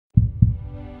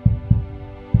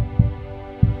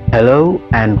Hello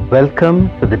and welcome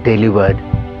to the Daily Word.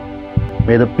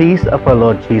 May the peace of our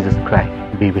Lord Jesus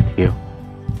Christ be with you.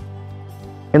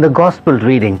 In the Gospel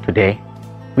reading today,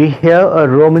 we hear a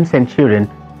Roman centurion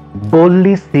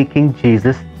boldly seeking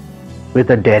Jesus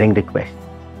with a daring request.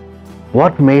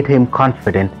 What made him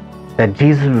confident that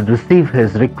Jesus would receive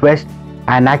his request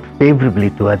and act favorably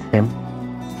towards him?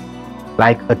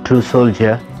 Like a true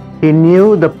soldier, he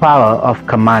knew the power of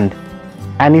command,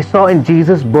 and he saw in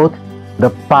Jesus both the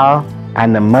power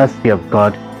and the mercy of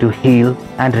God to heal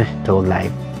and restore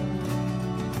life.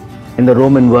 In the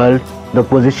Roman world, the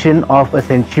position of a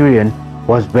centurion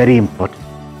was very important.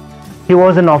 He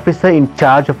was an officer in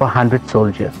charge of 100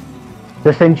 soldiers.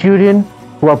 The centurion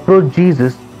who approached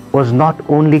Jesus was not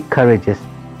only courageous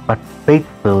but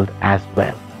faithful as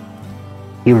well.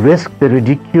 He risked the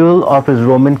ridicule of his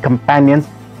Roman companions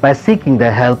by seeking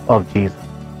the help of Jesus.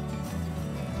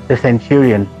 The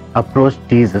centurion approached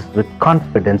Jesus with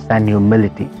confidence and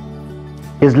humility.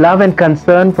 His love and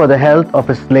concern for the health of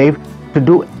his slave to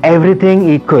do everything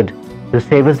he could to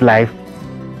save his life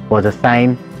was a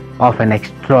sign of an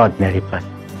extraordinary person.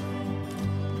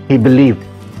 He believed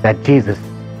that Jesus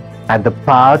had the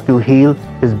power to heal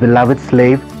his beloved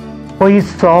slave, for he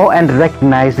saw and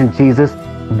recognized in Jesus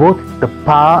both the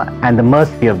power and the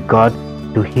mercy of God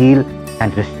to heal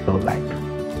and restore life.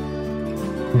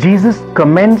 Jesus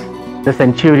commends the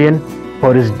centurion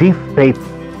for his deep faith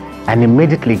and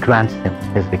immediately grants him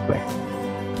his request.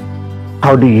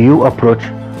 How do you approach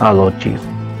our Lord Jesus?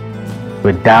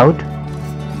 With doubt,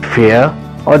 fear,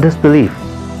 or disbelief?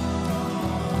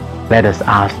 Let us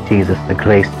ask Jesus the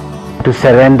grace to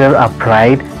surrender our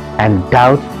pride and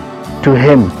doubt to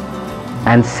Him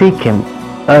and seek Him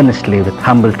earnestly with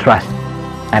humble trust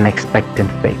and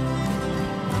expectant faith.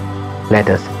 Let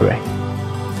us pray.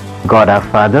 God our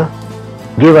Father,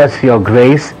 give us your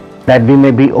grace that we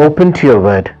may be open to your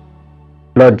word.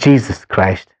 Lord Jesus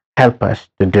Christ, help us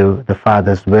to do the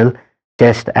Father's will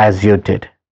just as you did.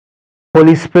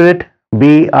 Holy Spirit,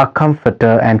 be our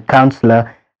comforter and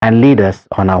counselor and lead us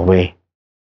on our way.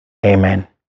 Amen.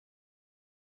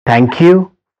 Thank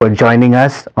you for joining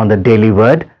us on the Daily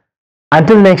Word.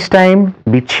 Until next time,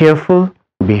 be cheerful,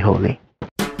 be holy.